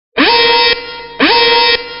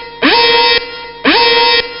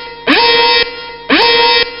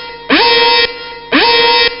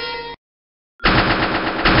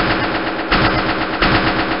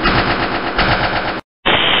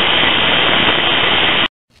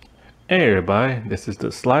Hey everybody, this is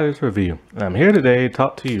the Sliders Review, and I'm here today to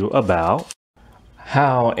talk to you about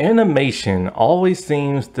how animation always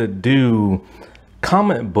seems to do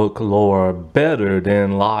comic book lore better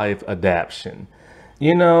than live adaptation.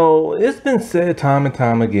 It's been said time and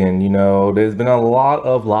time again, there's been a lot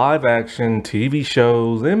of live action TV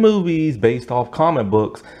shows and movies based off comic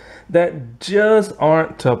books that just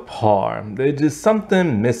aren't to par. There's just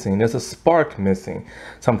something missing. There's a spark missing.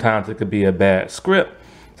 Sometimes it could be a bad script.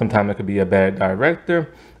 Sometimes it could be a bad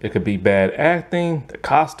director. It could be bad acting. The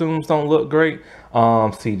costumes don't look great.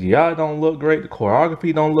 CGI don't look great. The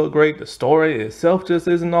choreography don't look great. The story itself just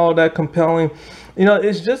isn't all that compelling.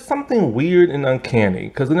 It's just something weird and uncanny.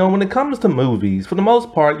 Because, when it comes to movies, for the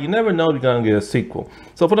most part, you never know if you're going to get a sequel.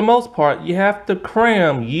 So for the most part, you have to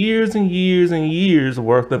cram years and years and years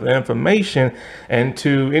worth of information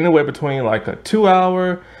into anywhere between like a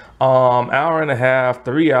 2-hour, hour and a half,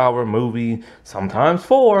 3-hour movie, sometimes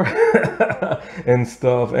 4 and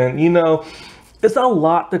stuff. And it's a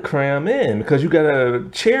lot to cram in because you gotta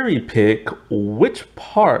cherry pick which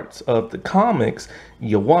parts of the comics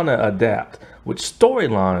you want to adapt, which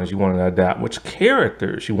storylines you want to adapt, which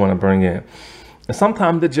characters you want to bring in. And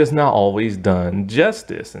sometimes they're just not always done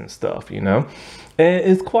justice and stuff, And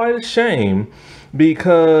it's quite a shame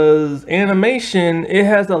because animation, it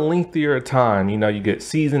has a lengthier time. You get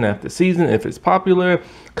season after season. If it's popular,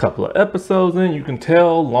 a couple of episodes in, you can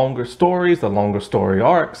tell longer stories, the longer story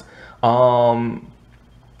arcs.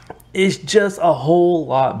 It's just a whole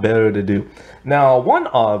lot better to do. Now, one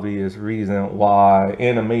obvious reason why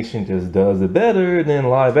animation just does it better than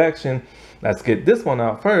live action, let's get this one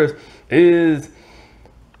out first, is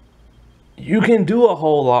you can do a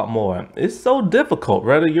whole lot more. It's so difficult,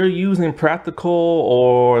 whether you're using practical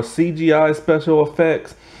or CGI special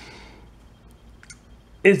effects.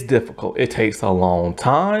 It's difficult. It takes a long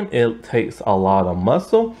time. It takes a lot of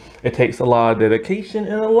muscle. It takes a lot of dedication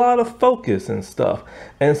and a lot of focus and stuff.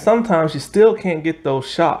 And sometimes you still can't get those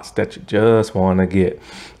shots that you just want to get.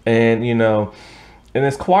 And, and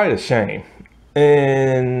it's quite a shame.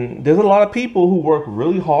 And there's a lot of people who work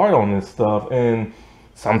really hard on this stuff, and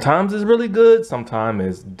sometimes it's really good, sometimes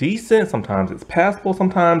it's decent, sometimes it's passable,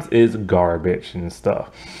 sometimes it's garbage and stuff.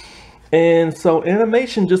 And so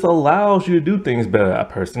animation just allows you to do things better. A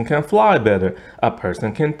person can fly better. A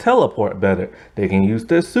person can teleport better. They can use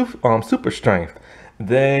their super strength.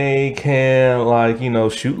 They can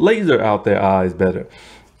shoot laser out their eyes better.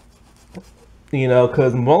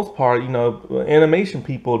 Because most part, animation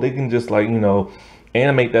people, they can just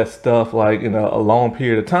animate that stuff in a long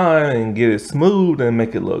period of time and get it smooth and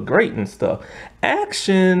make it look great and stuff.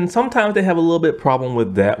 Action, sometimes they have a little bit problem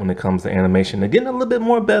with that when it comes to animation. They're getting a little bit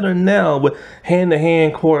more better now with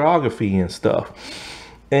hand-to-hand choreography and stuff.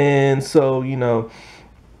 And so,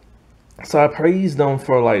 so I praise them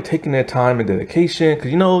for taking their time and dedication,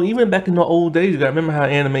 because even back in the old days, you gotta remember how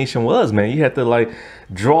animation was, man. You had to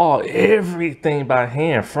draw everything by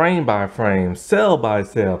hand, frame by frame, cell by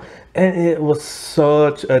cell, and it was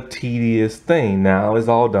such a tedious thing. Now it's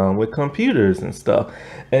all done with computers and stuff.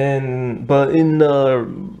 But in the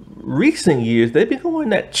recent years, they've been going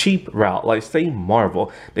that cheap route, like say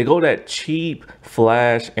Marvel. They go that cheap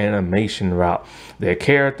flash animation route. Their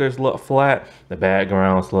characters look flat, the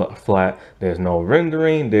backgrounds look flat, there's no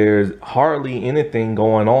rendering, there's hardly anything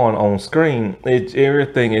going on screen.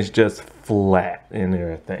 Everything is just flat and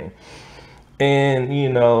everything. And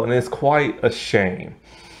and it's quite a shame.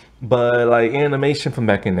 But animation from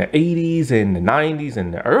back in the 80s and the 90s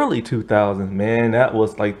and the early 2000s, man, that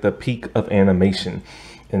was the peak of animation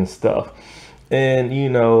and stuff. And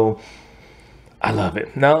I love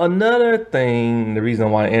it. Now, another thing, the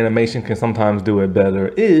reason why animation can sometimes do it better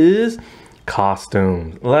is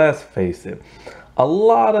costumes. Let's face it. A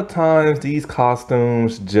lot of times these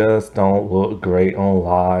costumes just don't look great on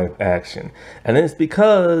live action. And it's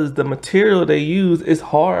because the material they use is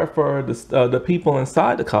hard for the people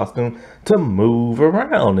inside the costume to move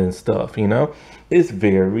around and stuff, It's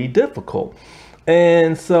very difficult.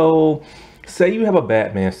 And so, say you have a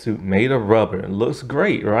Batman suit made of rubber. It looks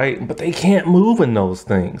great, right? But they can't move in those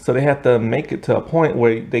things. So they have to make it to a point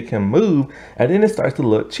where they can move, and then it starts to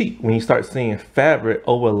look cheap. When you start seeing fabric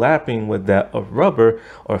overlapping with that of rubber,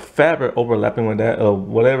 or fabric overlapping with that of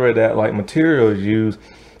whatever that material is used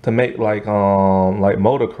to make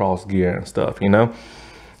motocross gear and stuff, And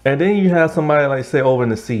then you have somebody say over in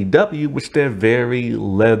the CW, which they're very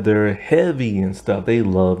leather heavy and stuff. They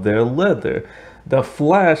love their leather. The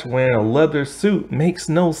Flash wearing a leather suit makes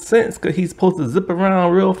no sense because he's supposed to zip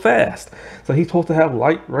around real fast. So he's supposed to have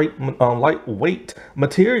lightweight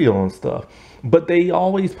material and stuff. But they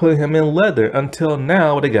always put him in leather until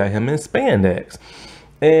now they got him in spandex.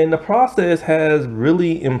 And the process has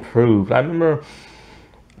really improved. I remember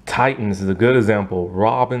Titans is a good example.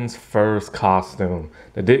 Robin's first costume,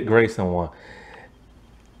 the Dick Grayson one.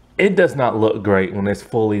 It does not look great when it's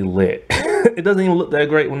fully lit. It doesn't even look that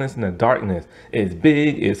great when it's in the darkness. It's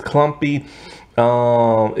big, it's clumpy.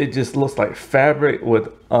 It just looks like fabric with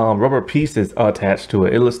rubber pieces attached to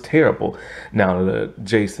it. It looks terrible. Now the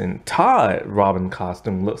Jason Todd Robin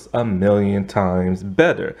costume looks a million times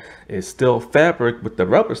better. It's still fabric with the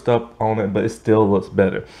rubber stuff on it, but it still looks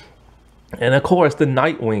better. And of course, the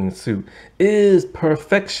Nightwing suit is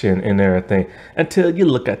perfection and everything until you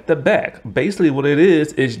look at the back. Basically, what it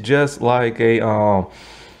is just like a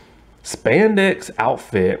spandex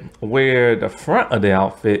outfit where the front of the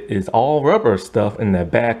outfit is all rubber stuff and the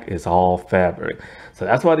back is all fabric. So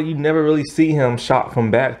that's why you never really see him shot from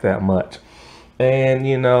back that much. And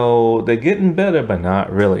you know, they're getting better, but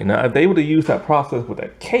not really. Now, if they were to use that process with a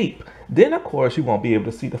cape, then of course you won't be able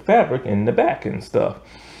to see the fabric in the back and stuff.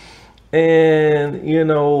 And you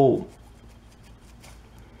know,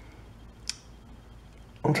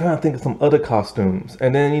 I'm trying to think of some other costumes.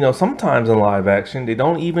 And then, you know, sometimes in live action, they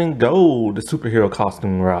don't even go the superhero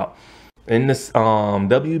costume route. In this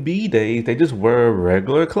WB days, they just wear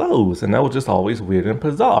regular clothes, and that was just always weird and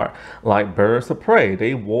bizarre. Like Birds of Prey,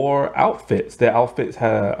 they wore outfits. Their outfits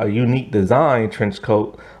had a unique design: trench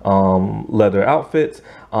coat, leather outfits,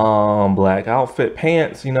 black outfit,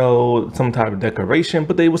 pants, you know, some type of decoration,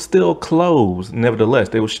 but they were still clothes. Nevertheless,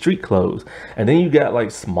 they were street clothes. And then you got like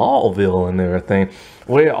Smallville and everything,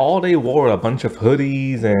 where all they wore a bunch of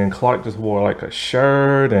hoodies, and Clark just wore like a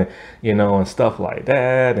shirt, and you know, and stuff like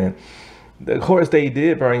that. And of course, they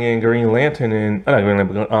did bring in Green Lantern and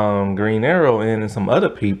Green Arrow in, and some other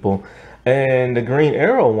people. And the Green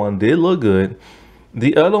Arrow one did look good.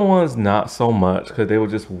 The other ones not so much, because they were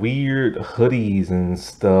just weird hoodies and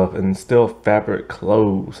stuff, and still fabric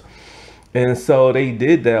clothes. And so they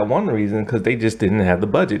did that one reason because they just didn't have the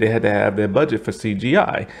budget. They had to have their budget for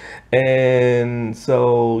CGI. And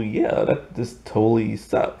so, yeah, that just totally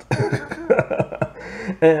sucked.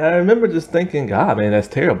 And I remember just thinking, God, man, that's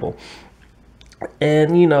terrible.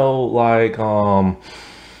 And you know, like now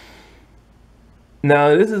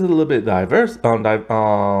this is a little bit diverse,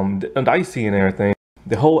 dicey and everything.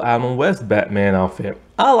 The whole Adam West Batman outfit,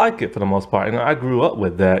 I like it for the most part. You know, I grew up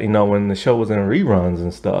with that, you know, when the show was in reruns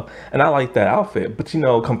and stuff, and I like that outfit. But you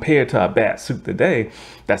know, compared to a bat suit today,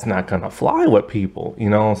 that's not gonna fly with people. You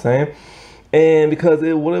know what I'm saying? And because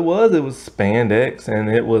what it was spandex, and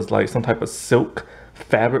it was like some type of silk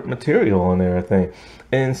fabric material and everything.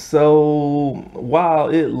 And so while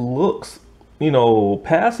it looks, you know,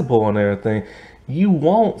 passable and everything, you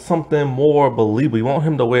want something more believable. You want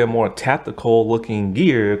him to wear more tactical looking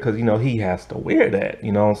gear because, you know, he has to wear that,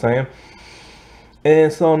 you know what I'm saying?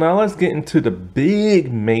 And so now let's get into the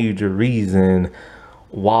big major reason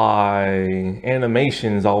why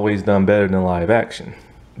animation is always done better than live action.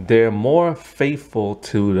 They're more faithful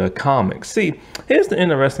to the comics. See, here's the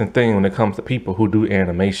interesting thing when it comes to people who do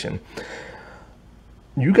animation.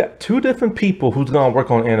 You got two different people who's gonna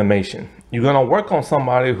work on animation. You're gonna work on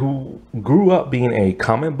somebody who grew up being a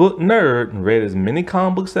comic book nerd and read as many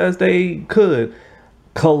comic books as they could,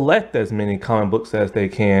 collect as many comic books as they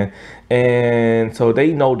can, and so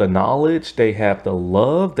they know the knowledge, they have the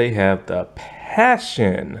love, they have the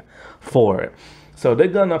passion for it. So they're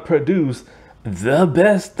gonna produce the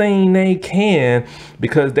best thing they can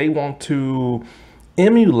because they want to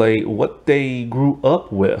emulate what they grew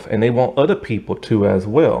up with, and they want other people to as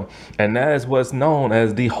well. And that is what's known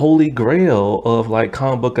as the holy grail of like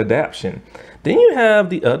comic book adaptation. Then you have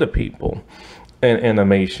the other people in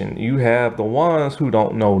animation. You have the ones who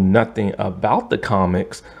don't know nothing about the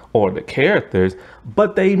comics or the characters,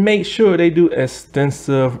 but they make sure they do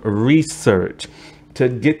extensive research to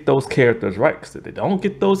get those characters right. Because if they don't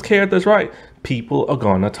get those characters right, people are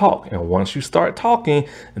gonna talk, and once you start talking,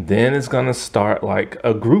 then it's gonna start like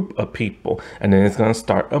a group of people, and then it's gonna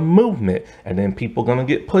start a movement, and then people gonna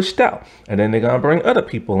get pushed out, and then they're gonna bring other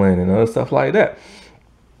people in and other stuff like that.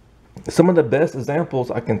 Some of the best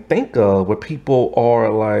examples I can think of where people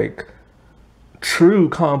are like true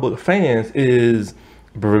comic book fans is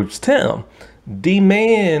Bruce Timm. The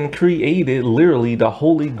man created literally the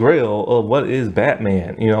holy grail of what is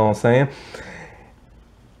Batman, you know what I'm saying?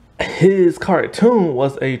 His cartoon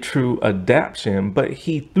was a true adaptation, but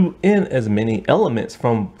he threw in as many elements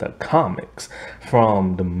from the comics,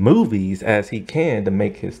 from the movies as he can to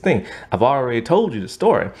make his thing. I've already told you the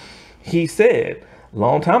story. He said a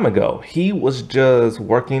long time ago, he was just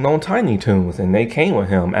working on Tiny Toons, and they came with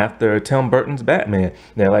him after Tim Burton's Batman.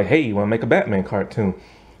 They're like, hey, you want to make a Batman cartoon?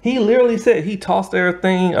 He literally said he tossed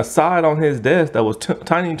everything aside on his desk that was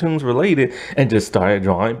Tiny Toons related and just started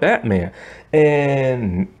drawing Batman.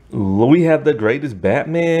 And we have the greatest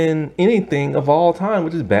Batman anything of all time,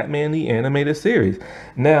 which is Batman the Animated Series.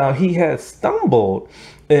 Now, he has stumbled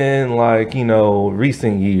in, like, you know,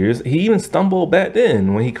 recent years. He even stumbled back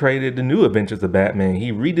then when he created the New Adventures of Batman.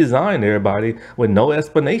 He redesigned everybody with no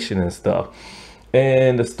explanation and stuff.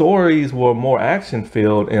 And the stories were more action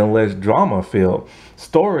filled and less drama filled,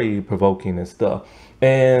 story provoking and stuff.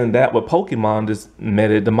 And that with Pokemon just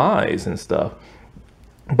met a demise and stuff.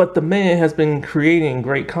 But the man has been creating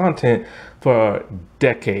great content for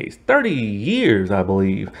decades, 30 years, I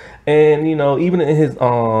believe. And, you know, even in his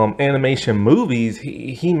animation movies,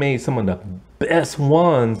 he made some of the best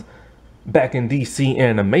ones back in DC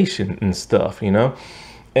animation and stuff, you know.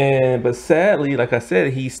 And but sadly, like I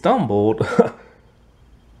said, he stumbled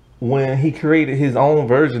when he created his own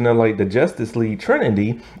version of like the Justice League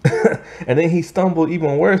Trinity. And then he stumbled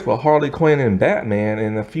even worse with Harley Quinn and Batman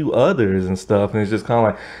and a few others and stuff. And it's just kind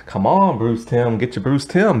of like, come on, Bruce Timm, get your Bruce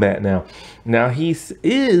Timm back now. Now he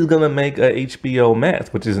is gonna make a HBO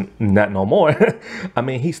Max, which is not no more. I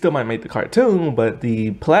mean, he still might make the cartoon, but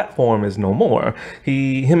the platform is no more.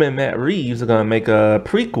 Him and Matt Reeves are gonna make a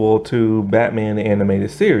prequel to Batman the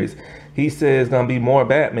Animated Series. He says it's gonna be more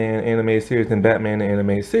Batman animated series than Batman the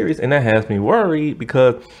Animated Series, and that has me worried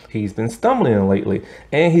because he's been stumbling lately.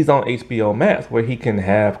 And he's on HBO Max, where he can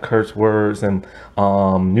have curse words and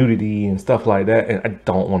nudity and stuff like that, and I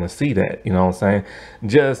don't want to see that. You know what I'm saying?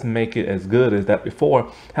 Just make it as good as that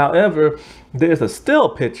before. However, there's a still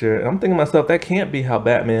picture, and I'm thinking to myself, that can't be how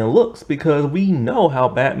Batman looks, because we know how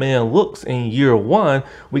Batman looks in year one.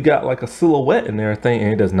 We got like a silhouette and everything,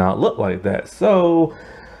 and it does not look like that. So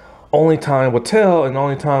only time will tell, and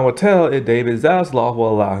only time will tell if David Zaslav will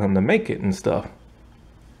allow him to make it and stuff.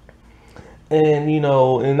 And, you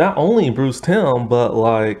know, and not only Bruce Timm, but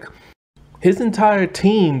like his entire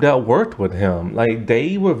team that worked with him, like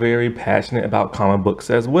they were very passionate about comic books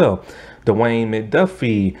as well. Dwayne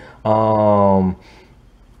McDuffie,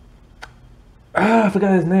 I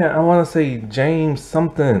forgot his name. I want to say James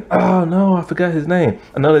something. Oh no, I forgot his name.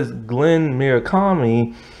 I know there's Glenn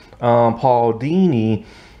Murakami, Paul Dini,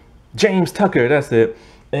 James Tucker, that's it.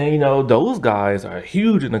 And you know, those guys are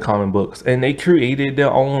huge in the comic books, and they created their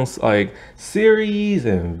own like series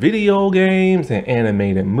and video games and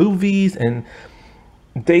animated movies, and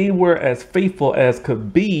they were as faithful as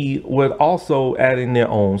could be with also adding their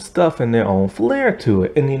own stuff and their own flair to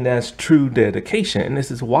it. And then that's true dedication. And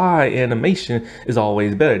this is why animation is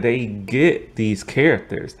always better. They get these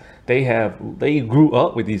characters. They grew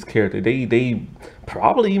up with these characters. They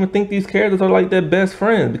probably even think these characters are like their best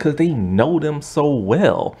friends because they know them so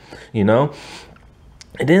well, you know?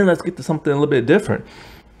 And then let's get to something a little bit different.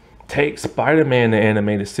 Take Spider-Man the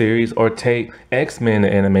animated series, or take X-Men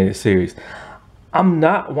the animated series. I'm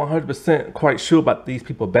not 100% quite sure about these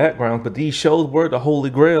people's backgrounds, but these shows were the holy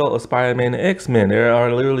grail of Spider-Man and X-Men. They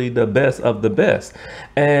are literally the best of the best.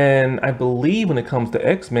 And I believe when it comes to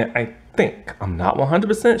X-Men, I'm not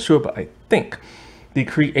 100% sure, but I think the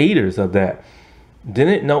creators of that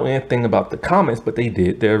didn't know anything about the comics, but they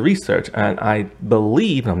did their research. And I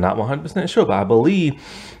believe, I'm not 100% sure, but I believe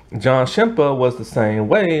John Shimpa was the same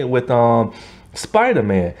way with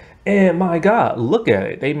Spider-Man. And my God, look at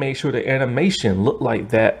it. They made sure the animation looked like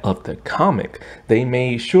that of the comic. They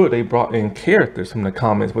made sure they brought in characters from the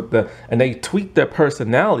comics and they tweaked their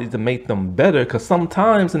personalities to make them better. Because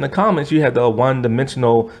sometimes in the comics, you had the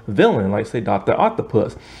one-dimensional villain, like say Dr.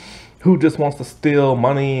 Octopus, who just wants to steal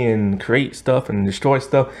money and create stuff and destroy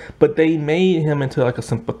stuff. But they made him into like a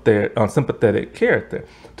sympathetic character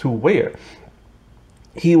to where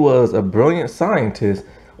he was a brilliant scientist,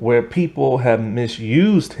 where people have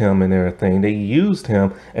misused him and everything. They used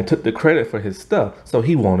him and took the credit for his stuff. So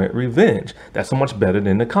he wanted revenge. That's so much better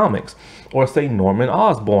than the comics. Or say Norman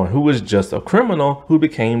Osborn, who was just a criminal who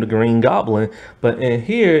became the Green Goblin. But in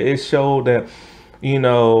here, it showed that, you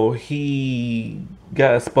know, he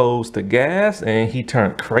got exposed to gas and he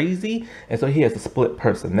turned crazy. And so he has a split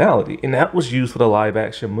personality. And that was used for the live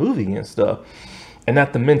action movie and stuff. And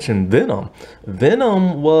not to mention Venom.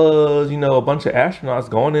 Venom was, you know, a bunch of astronauts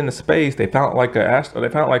going into space. They found like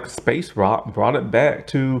a space rock, brought it back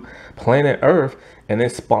to planet Earth, and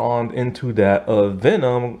it spawned into that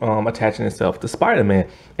Venom attaching itself to Spider-Man.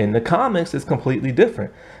 In the comics, it's completely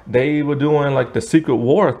different. They were doing like the Secret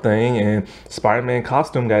War thing, and Spider-Man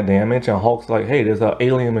costume got damaged, and Hulk's like, hey, there's an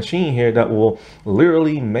alien machine here that will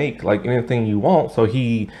literally make like anything you want. So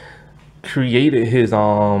he created his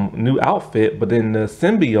new outfit, but then the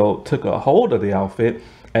symbiote took a hold of the outfit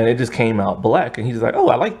and it just came out black, and he's like, oh,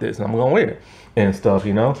 I like this and I'm gonna wear it. and stuff,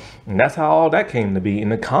 you know? And that's how all that came to be in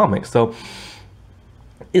the comics. So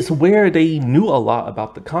it's where they knew a lot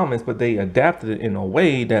about the comics, but they adapted it in a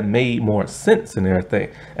way that made more sense and everything.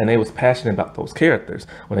 And they was passionate about those characters.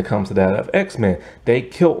 When it comes to that of X-Men, they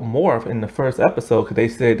killed Morph in the first episode because they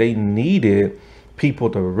said they needed people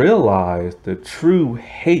to realize the true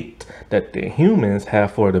hate that the humans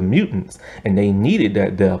have for the mutants, and they needed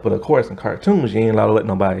that death. But of course, in cartoons, you ain't allowed to let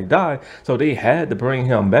nobody die, so they had to bring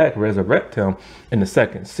him back, resurrect him in the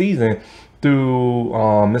second season through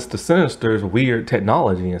Mr. Sinister's weird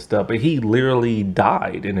technology and stuff. But he literally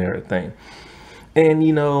died and everything. And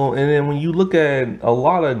you know, and then when you look at a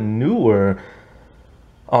lot of newer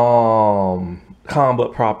comic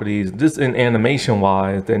book properties, just in animation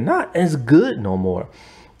wise, they're not as good no more.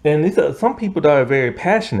 And these are some people that are very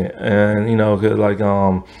passionate, and you know, like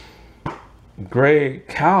Greg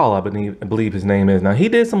Cowell, I believe his name is. Now he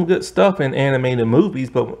did some good stuff in animated movies,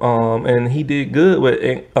 but and he did good with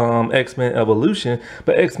X-Men Evolution,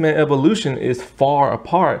 but X-Men Evolution is far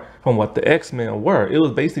apart from what the X-Men were. It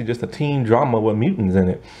was basically just a teen drama with mutants in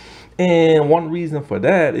it. And one reason for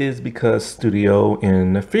that is because studio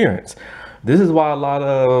interference. This is why a lot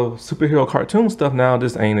of superhero cartoon stuff now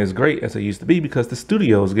just ain't as great as it used to be, because the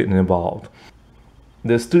studio is getting involved.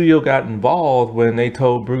 The studio got involved when they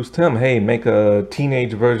told Bruce Timm, hey, make a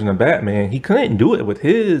teenage version of Batman. He couldn't do it with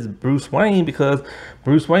his Bruce Wayne because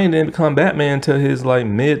Bruce Wayne didn't become Batman until his like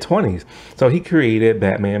mid-20s. So he created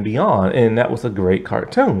Batman Beyond, and that was a great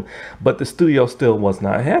cartoon. But the studio still was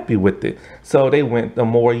not happy with it. So they went the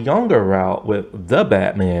more younger route with the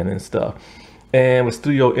Batman and stuff. And with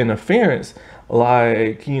studio interference,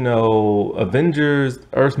 like, you know, Avengers,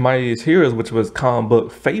 Earth's Mightiest Heroes, which was comic book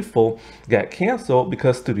faithful, got canceled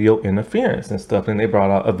because studio interference and stuff. And they brought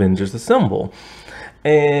out Avengers Assemble.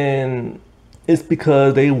 And it's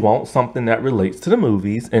because they want something that relates to the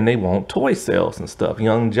movies, and they want toy sales and stuff.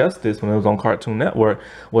 Young Justice, when it was on Cartoon Network,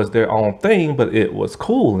 was their own thing, but it was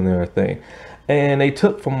cool and everything. And they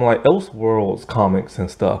took from like Elseworlds comics and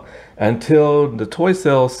stuff until the toy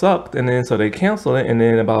sales sucked, and then so they canceled it. And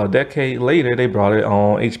then about a decade later, they brought it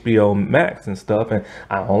on HBO Max and stuff, and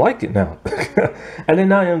I don't like it now. And then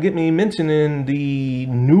now you get me mentioning the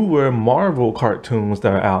newer Marvel cartoons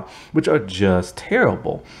that are out, which are just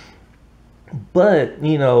terrible. But,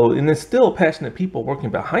 you know, and there's still passionate people working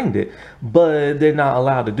behind it, but they're not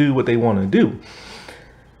allowed to do what they want to do.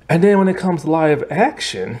 And then when it comes to live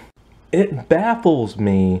action, it baffles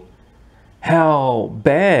me how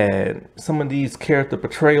bad some of these character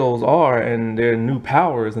portrayals are and their new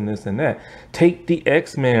powers and this and that. Take the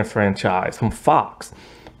X-Men franchise from Fox.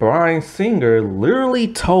 Bryan Singer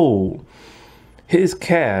literally told his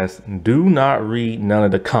cast, do not read none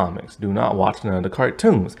of the comics. Do not watch none of the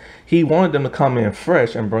cartoons. He wanted them to come in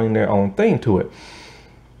fresh and bring their own thing to it.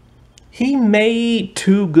 He made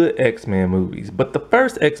 2 good X-Men movies, but the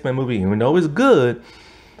first X-Men movie, even though it's good,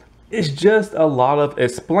 it's just a lot of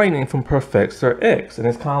explaining from Professor X. And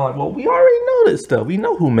it's kind of like, well, we already know this stuff. We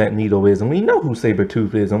know who Magneto is, and we know who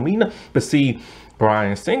Sabretooth is, and we know. But see,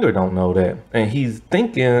 Bryan Singer don't know that. And he's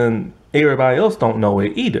thinking everybody else don't know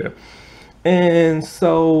it either. And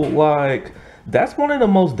so, like, that's one of the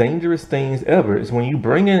most dangerous things ever, is when you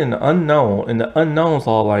bring in an unknown, and the unknown's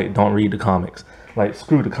all like, don't read the comics. Like,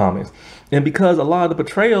 screw the comics. And because a lot of the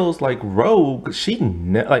portrayals, like Rogue,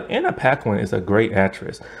 like Anna Paquin is a great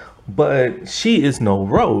actress, but she is no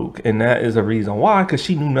Rogue, and that is a reason why, because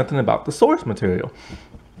she knew nothing about the source material.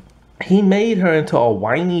 He made her into a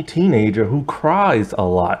whiny teenager who cries a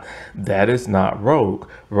lot. That is not Rogue.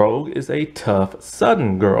 Rogue is a tough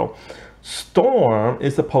Southern girl. Storm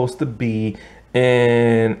is supposed to be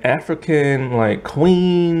an African, like,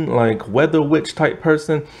 queen, like weather witch type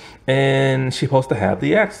person, and she's supposed to have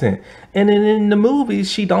the accent. And then in the movies,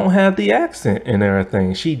 she don't have the accent and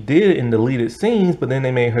everything. She did in deleted scenes, but then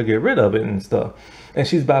they made her get rid of it and stuff. And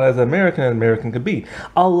she's about as American could be.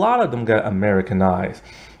 A lot of them got Americanized.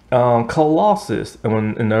 Colossus,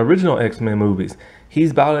 in the original X-Men movies,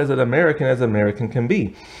 he's about as American can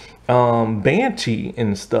be. Banshee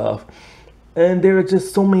and stuff. And there are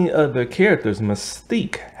just so many other characters.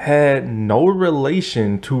 Mystique had no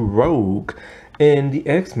relation to Rogue in the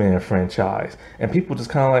X-Men franchise, and people just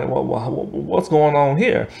kind of like, well, what's going on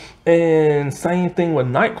here? And same thing with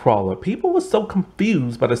Nightcrawler. People were so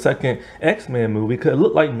confused by the second X-Men movie because it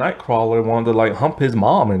looked like Nightcrawler wanted to like hump his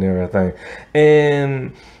mom and everything,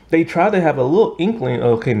 and they tried to have a little inkling,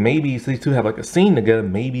 okay, maybe these two have like a scene together,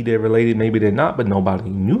 maybe they're related, maybe they're not, but nobody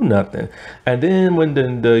knew nothing. And then when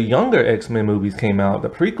the younger X-Men movies came out, the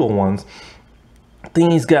prequel ones,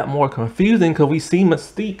 things got more confusing because we see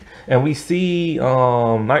Mystique and we see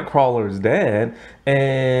Nightcrawler's dad,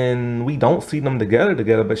 and we don't see them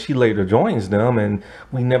together, but she later joins them, and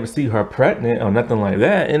we never see her pregnant or nothing like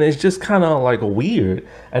that, and it's just kind of like weird.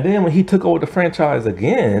 And then when he took over the franchise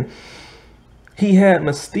again, he had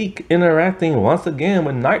Mystique interacting once again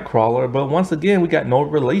with Nightcrawler, but once again we got no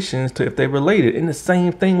relations to if they related. And the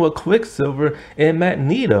same thing with Quicksilver and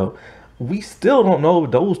Magneto. We still don't know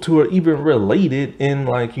if those two are even related in,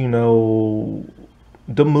 like, you know,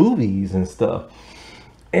 the movies and stuff.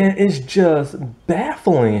 And it's just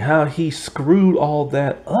baffling how he screwed all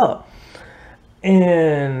that up.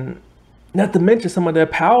 And not to mention some of their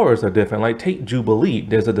powers are different. Like take Jubilee.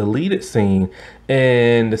 There's a deleted scene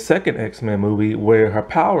in the second X-Men movie where her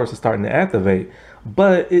powers are starting to activate.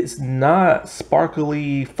 But it's not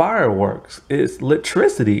sparkly fireworks. It's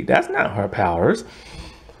electricity. That's not her powers.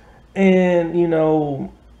 And, you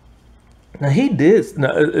know, now he did,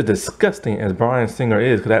 now, disgusting as Bryan Singer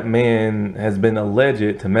is, because that man has been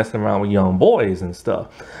alleged to messing around with young boys and stuff.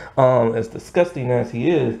 As disgusting as he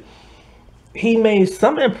is, he made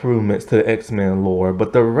some improvements to the X-Men lore,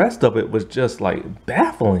 but the rest of it was just like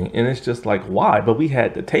baffling. And it's just like, why? But we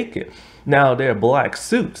had to take it. Now they're black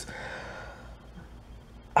suits.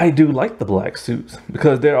 I do like the black suits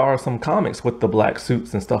because there are some comics with the black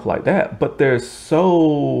suits and stuff like that, but they're so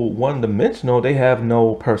one-dimensional. They have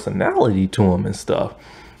no personality to them and stuff.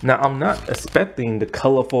 Now I'm not expecting the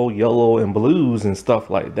colorful yellow and blues and stuff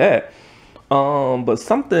like that, but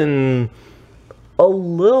something a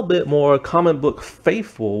little bit more comic book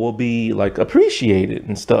faithful will be like appreciated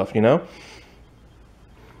and stuff, you know.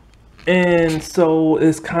 And so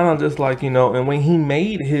it's kind of just like, you know, and when he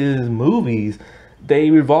made his movies,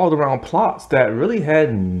 they revolved around plots that really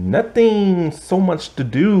had nothing so much to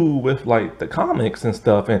do with like the comics and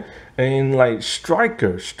stuff. And like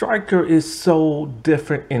Stryker is so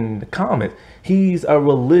different in the comics. He's a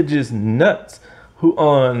religious nuts who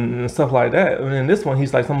on stuff like that. And in this one,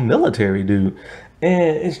 he's like some military dude.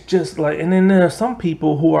 And it's just like, and then there are some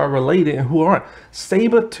people who are related and who aren't.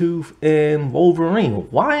 Sabretooth and Wolverine.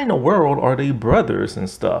 Why in the world are they brothers and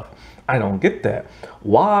stuff? I don't get that.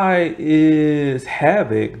 Why is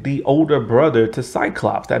Havoc the older brother to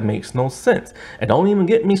Cyclops? That makes no sense. And don't even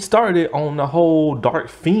get me started on the whole Dark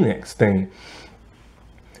Phoenix thing.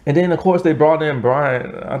 And then, of course, they brought in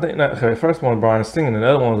Brian. I think that the first one was Bryan Singer, and the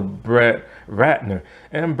other one was Brett Ratner.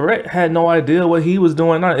 And Brett had no idea what he was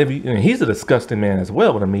doing. He's a disgusting man as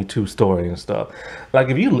well with a Me Too story and stuff. Like,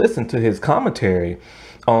 if you listen to his commentary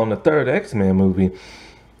on the third X-Men movie,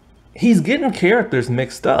 he's getting characters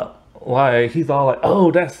mixed up. Like, he's all like, oh,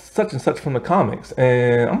 that's such and such from the comics.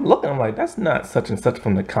 And I'm like, that's not such and such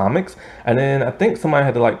from the comics. And then I think somebody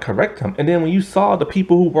had to like correct him. And then when you saw the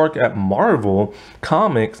people who work at Marvel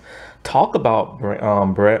Comics talk about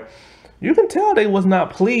Brett, you can tell they was not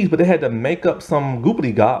pleased, but they had to make up some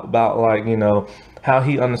goopity-gop about, like, you know, how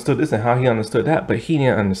he understood this and how he understood that. But he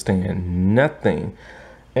didn't understand nothing.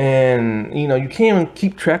 And, you know, you can't even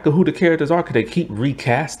keep track of who the characters are because they keep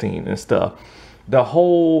recasting and stuff. The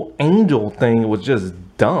whole Angel thing was just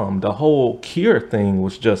dumb. The whole Cure thing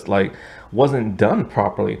was just like, wasn't done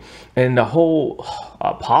properly. And the whole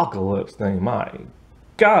Apocalypse thing, my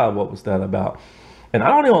God, what was that about? And I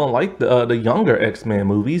don't even like the younger X-Men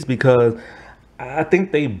movies because I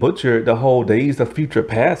think they butchered the whole Days of Future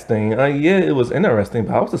Past thing. Yeah, it was interesting,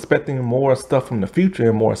 but I was expecting more stuff from the future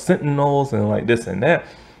and more Sentinels and like this and that.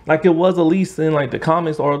 Like it was at least in like the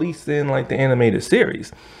comics or at least in like the animated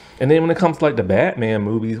series. And then when it comes to like the Batman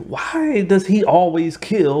movies, why does he always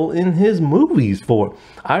kill in his movies for?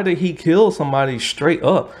 Either he kills somebody straight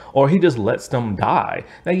up or he just lets them die.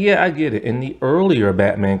 Now, yeah, I get it. In the earlier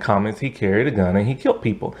Batman comics, he carried a gun and he killed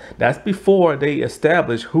people. That's before they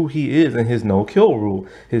established who he is in his no-kill rule.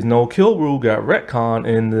 His no-kill rule got retconned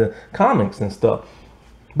in the comics and stuff.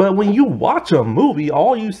 But when you watch a movie,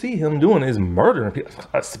 all you see him doing is murdering people,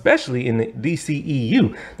 especially in the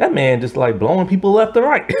DCEU. That man just like blowing people left and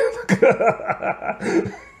right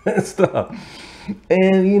and stuff.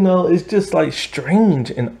 And, you know, it's just like strange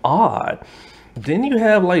and odd. Then you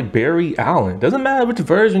have like Barry Allen. Doesn't matter which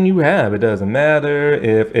version you have. It doesn't matter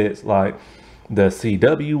if it's like the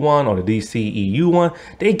CW one or the DCEU one.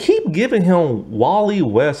 They keep giving him Wally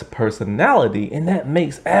West personality, and that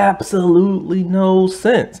makes absolutely no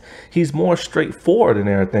sense. He's more straightforward and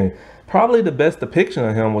everything. Probably the best depiction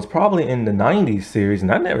of him was probably in the 90s series,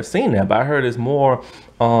 and I never seen that, but I heard it's more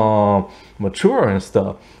mature and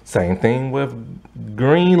stuff. Same thing with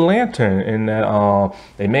Green Lantern, and that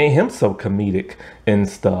they made him so comedic and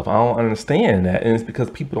stuff. I don't understand that, and it's because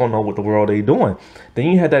people don't know what the world they doing. Then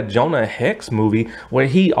you had that Jonah Hex movie where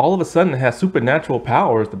he all of a sudden has supernatural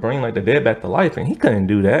powers to bring like the dead back to life, and he couldn't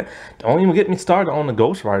do that. Don't even get me started on the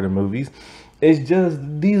Ghost Rider movies. It's just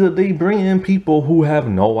they bring in people who have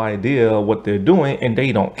no idea what they're doing, and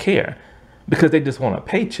they don't care because they just want a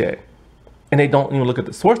paycheck, and they don't even look at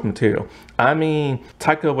the source material. I mean,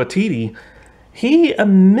 Taika Waititi, he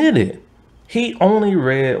admitted he only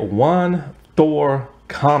read one Thor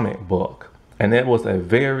comic book, and it was a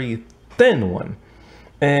very thin one.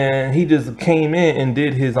 And he just came in and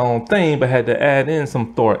did his own thing, but had to add in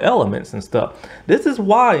some Thor elements and stuff. This is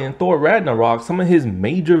why in Thor Ragnarok, some of his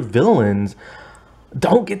major villains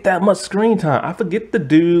don't get that much screen time. I forget the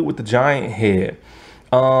dude with the giant head.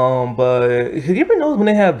 But you ever notice when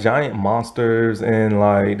they have giant monsters in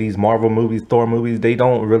like these Marvel movies, Thor movies, they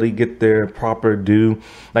don't really get their proper due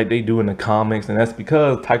like they do in the comics, and that's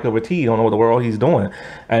because Taika Waititi don't know what the world he's doing.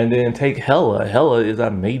 And then take Hela. Hela is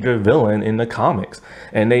a major villain in the comics,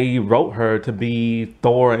 and they wrote her to be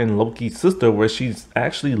Thor and Loki's sister, where she's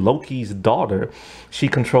actually Loki's daughter. She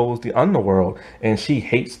controls the underworld, and she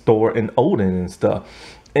hates Thor and Odin and stuff.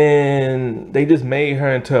 And they just made her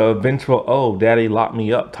into a vengeful, oh, daddy locked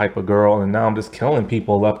me up type of girl, and now I'm just killing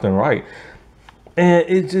people left and right. And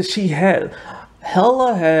it just,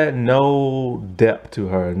 Hela had no depth to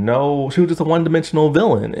her. No, she was just a one-dimensional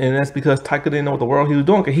villain. And that's because Taika didn't know what the world he was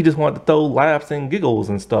doing, because he just wanted to throw laughs and giggles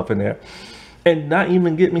and stuff in there. And not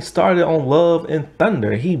even get me started on Love and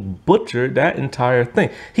Thunder. He butchered that entire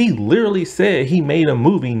thing. He literally said he made a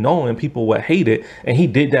movie knowing people would hate it, and he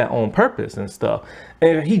did that on purpose and stuff.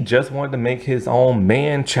 And he just wanted to make his own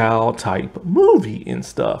man-child type movie and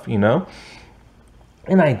stuff, you know?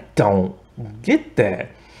 And I don't get that.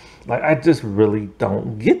 Like, I just really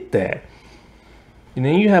don't get that. And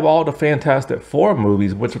then you have all the Fantastic Four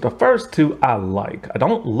movies, which are the first two I like. I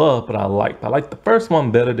don't love, but I like. I like the first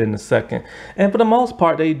one better than the second. And for the most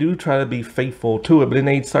part, they do try to be faithful to it, but then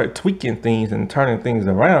they start tweaking things and turning things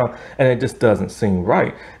around, and it just doesn't seem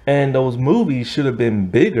right. And those movies should have been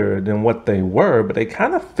bigger than what they were, but they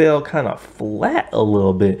kind of fell kind of flat a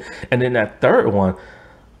little bit. And then that third one,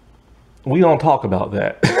 we don't talk about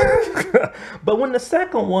that. But when the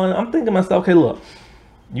second one, I'm thinking to myself, okay, look.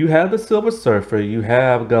 You have the Silver Surfer, you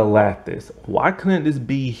have Galactus. Why couldn't this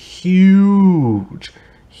be huge?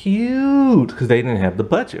 Huge, because they didn't have the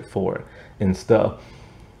budget for it and stuff.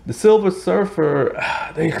 The Silver Surfer,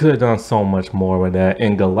 they could have done so much more with that.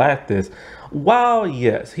 And Galactus, while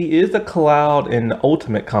yes, he is a cloud in the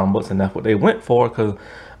Ultimate comic books, and that's what they went for, because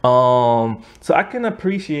so I can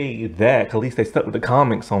appreciate that, 'cause at least they stuck with the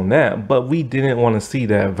comics on that, but we didn't want to see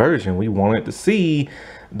that version. We wanted to see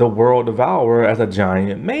the World Devourer as a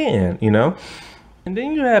giant man, you know? And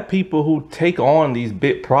then you have people who take on these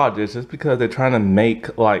big projects just because they're trying to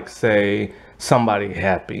make, like, say, somebody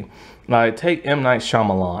happy. Like, take M. Night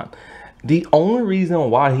Shyamalan. The only reason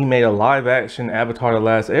why he made a live action Avatar: The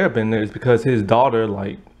Last Airbender is because his daughter,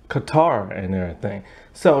 like, Katara and everything.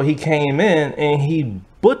 So he came in and he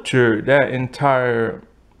butchered that entire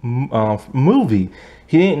movie.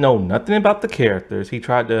 He didn't know nothing about the characters. He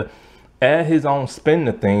tried to add his own spin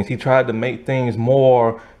to things. He tried to make things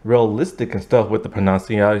more realistic and stuff with the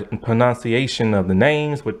pronunciation of the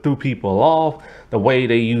names, which threw people off. The way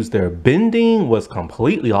they used their bending was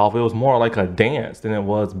completely off. It was more like a dance than it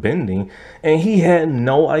was bending. And he had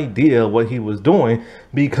no idea what he was doing,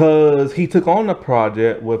 because he took on the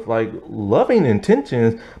project with like loving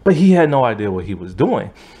intentions, but he had no idea what he was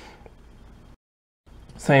doing.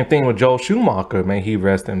 Same thing with Joel Schumacher, may he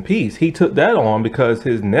rest in peace. He took that on because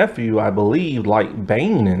his nephew, I believe, liked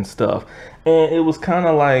Bane and stuff. And it was kind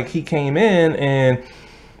of like he came in, and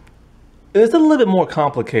it's a little bit more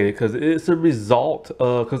complicated because it's a result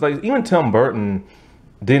of, because like even Tim Burton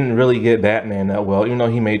didn't really get Batman that well, even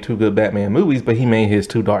though he made two good Batman movies, but he made his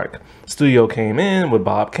too dark. Studio came in with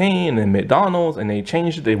Bob Kane and McDonald's, and they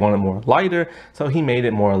changed it. They wanted more lighter, so he made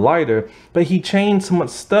it more lighter. But he changed so much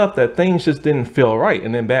stuff that things just didn't feel right.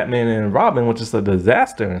 And then Batman and Robin was just a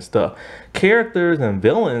disaster and stuff. Characters and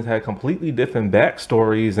villains had completely different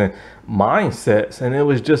backstories and mindsets, and it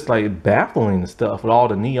was just like baffling stuff with all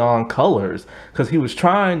the neon colors, because he was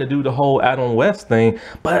trying to do the whole Adam West thing,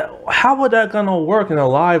 but how would that gonna work in a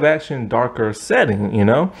live action darker setting, you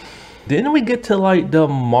know? Then we get to like the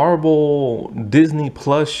Marvel Disney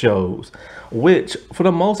Plus shows, which for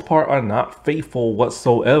the most part are not faithful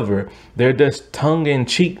whatsoever. They're just tongue in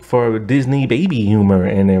cheek for Disney baby humor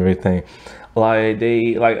and everything.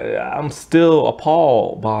 I'm still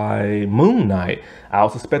appalled by Moon Knight. I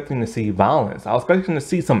was expecting to see violence. I was expecting to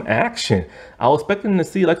see some action. I was expecting to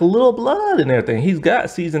see like a little blood and everything. He's got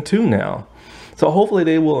season 2 now. So hopefully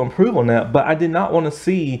they will improve on that. But I did not want to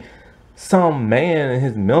see some man and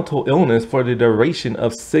his mental illness for the duration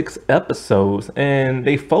of 6 episodes, and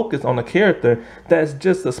they focus on a character that's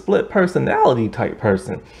just a split personality type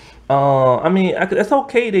person. I mean, it's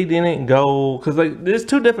okay they didn't go, because like there's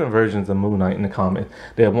 2 different versions of Moon Knight in the comics.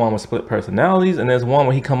 There's one with split personalities, and there's one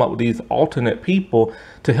where he come up with these alternate people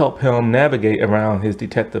to help him navigate around his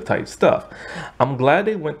detective type stuff. I'm glad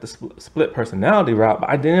they went the split personality route, but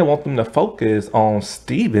I didn't want them to focus on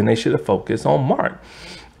Steven. They should have focused on Mark.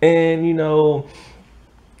 And you know,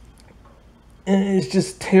 and it's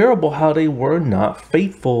just terrible how they were not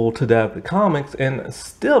faithful to that of the comics, and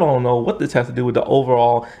still don't know what this has to do with the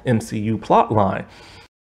overall MCU plot line.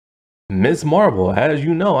 Ms. Marvel, as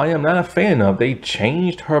you know, I am not a fan of. They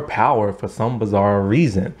changed her power for some bizarre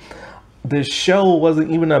reason. The show wasn't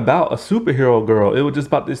even about a superhero girl. It was just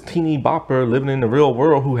about this teeny bopper living in the real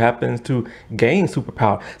world who happens to gain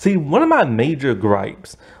superpower. See, one of my major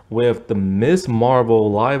gripes with the Ms.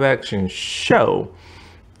 Marvel live action show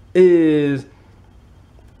is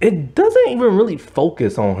it doesn't even really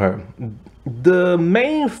focus on her. The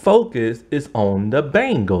main focus is on the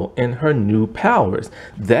bangle and her new powers.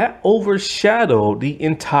 That overshadowed the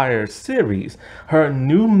entire series. Her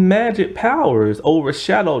new magic powers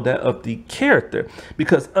overshadowed that of the character,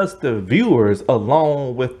 because us, the viewers,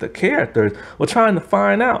 along with the characters, were trying to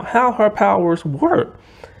find out how her powers work.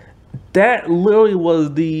 That literally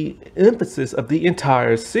was the emphasis of the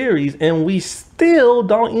entire series, and we still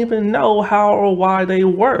don't even know how or why they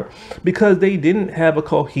work, because they didn't have a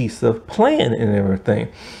cohesive plan and everything.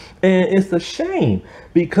 And it's a shame,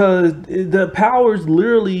 because the powers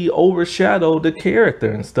literally overshadowed the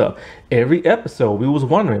character and stuff. Every episode we was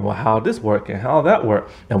wondering, well, how this work and how that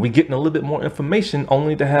work, and we getting a little bit more information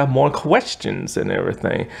only to have more questions and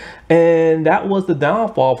everything. And that was the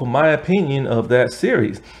downfall, for my opinion, of that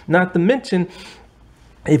series. Not to mention,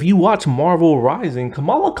 if you watch Marvel Rising,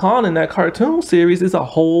 Kamala Khan in that cartoon series is a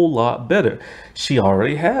whole lot better. She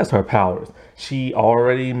already has her powers. She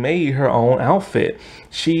already made her own outfit.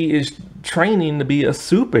 She is training to be a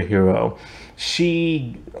superhero.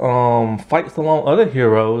 She fights along other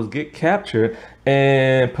heroes, get captured,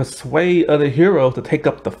 and persuade other heroes to take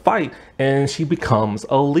up the fight, and she becomes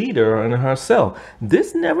a leader in herself.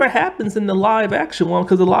 This never happens in the live action one,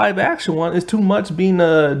 because the live action one is too much being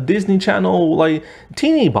a Disney Channel like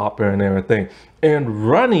teeny bopper and everything, and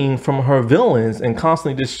running from her villains and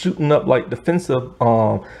constantly just shooting up like defensive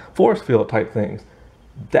force field type things.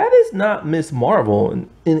 That is not Ms. Marvel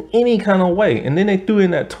in any kind of way. And then they threw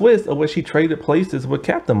in that twist of where she traded places with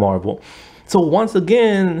Captain Marvel. So once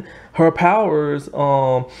again, her powers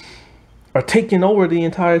are taking over the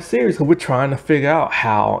entire series, because we're trying to figure out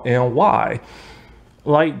how and why.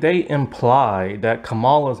 Like, they implied that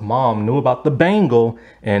Kamala's mom knew about the bangle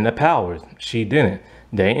and the powers. She didn't.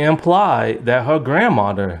 They implied that her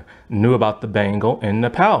grandmother knew about the bangle and the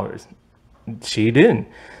powers. She didn't.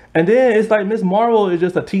 And then it's like Ms. Marvel is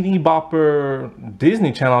just a teeny bopper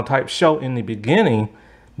Disney Channel type show in the beginning.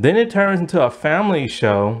 Then it turns into a family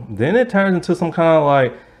show. Then it turns into some kind of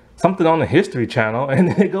like something on the History Channel. And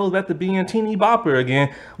then it goes back to being a teeny bopper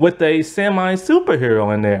again with a semi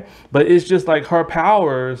superhero in there. But it's just like her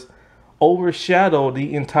powers overshadow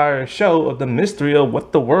the entire show of the mystery of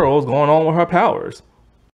what the world's going on with her powers.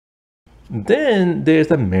 Then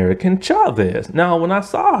there's American Chavez. Now, when I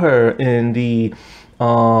saw her in the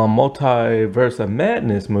Multiverse of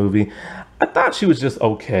Madness movie, I thought she was just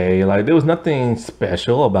okay. Like, there was nothing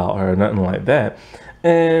special about her, nothing like that.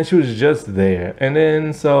 And she was just there. And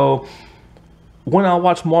then so when I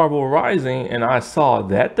watched Marvel Rising and I saw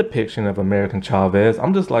that depiction of American Chavez,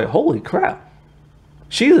 I'm just like, holy crap.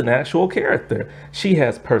 She's an actual character. She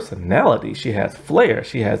has personality. She has flair.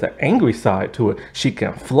 She has an angry side to it. She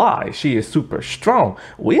can fly. She is super strong.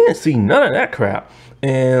 We didn't see none of that crap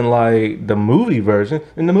in like the movie version.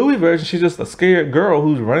 In the movie version, she's just a scared girl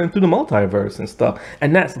who's running through the multiverse and stuff.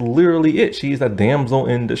 And that's literally it. She's a damsel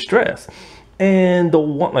in distress. And the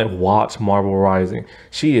one, like, watch Marvel Rising.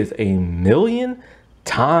 She is a million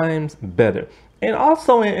times better. And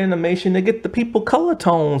also in animation, they get the people color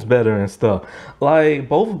tones better and stuff. Like,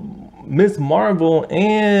 both Ms. Marvel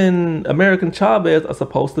and American Chavez are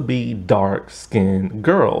supposed to be dark-skinned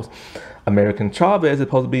girls. American Chavez is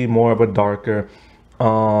supposed to be more of a darker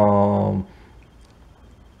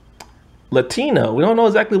Latino. We don't know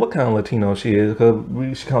exactly what kind of Latino she is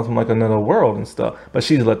because she comes from like another world and stuff. But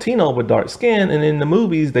she's Latino with dark skin, and in the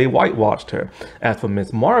movies they whitewashed her. As for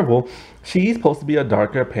Miss Marvel, she's supposed to be a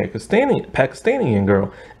darker Pakistani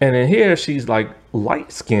girl, and in here she's like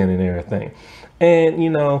light skin and everything. And you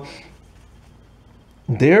know,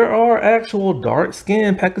 there are actual dark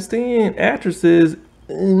skinned Pakistani actresses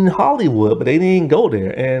in Hollywood, but they didn't go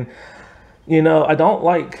there. And you know, I don't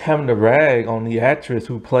like having to rag on the actress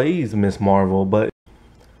who plays Miss Marvel, but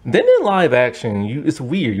then in live action, it's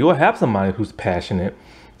weird. You'll have somebody who's passionate.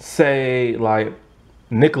 Say like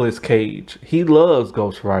Nicolas Cage. He loves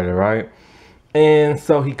Ghost Rider, right? And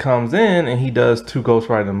so he comes in and he does 2 Ghost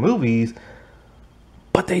Rider movies,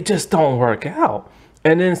 but they just don't work out.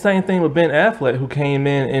 And then same thing with Ben Affleck, who came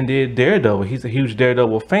in and did Daredevil. He's a huge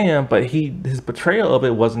Daredevil fan, but his portrayal of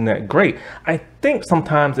it wasn't that great. I think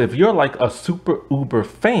sometimes if you're like a super uber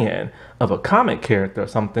fan of a comic character or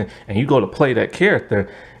something, and you go to play that character,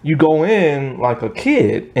 you go in like a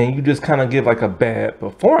kid and you just kind of give like a bad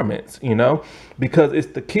performance, you know, because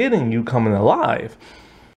it's the kid in you coming alive.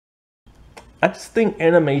 I just think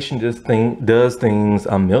animation does things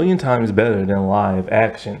a million times better than live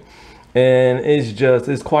action. And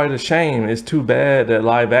it's quite a shame. It's too bad that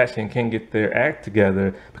live action can't get their act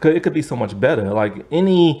together because it could be so much better. Like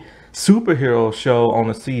any superhero show on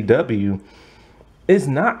the CW is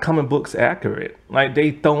not comic books accurate. Like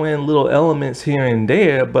they throw in little elements here and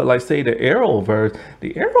there, but like say the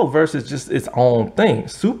Arrowverse is just its own thing.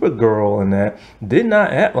 Supergirl and that did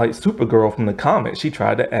not act like Supergirl from the comics. She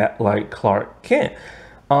tried to act like Clark Kent.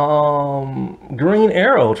 Green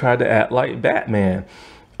Arrow tried to act like Batman.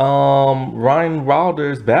 Ryan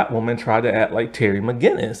Wilder's Batwoman tried to act like Terry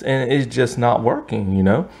McGinnis, and it's just not working, you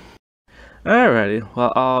know? Alrighty,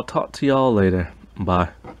 well, I'll talk to y'all later. Bye.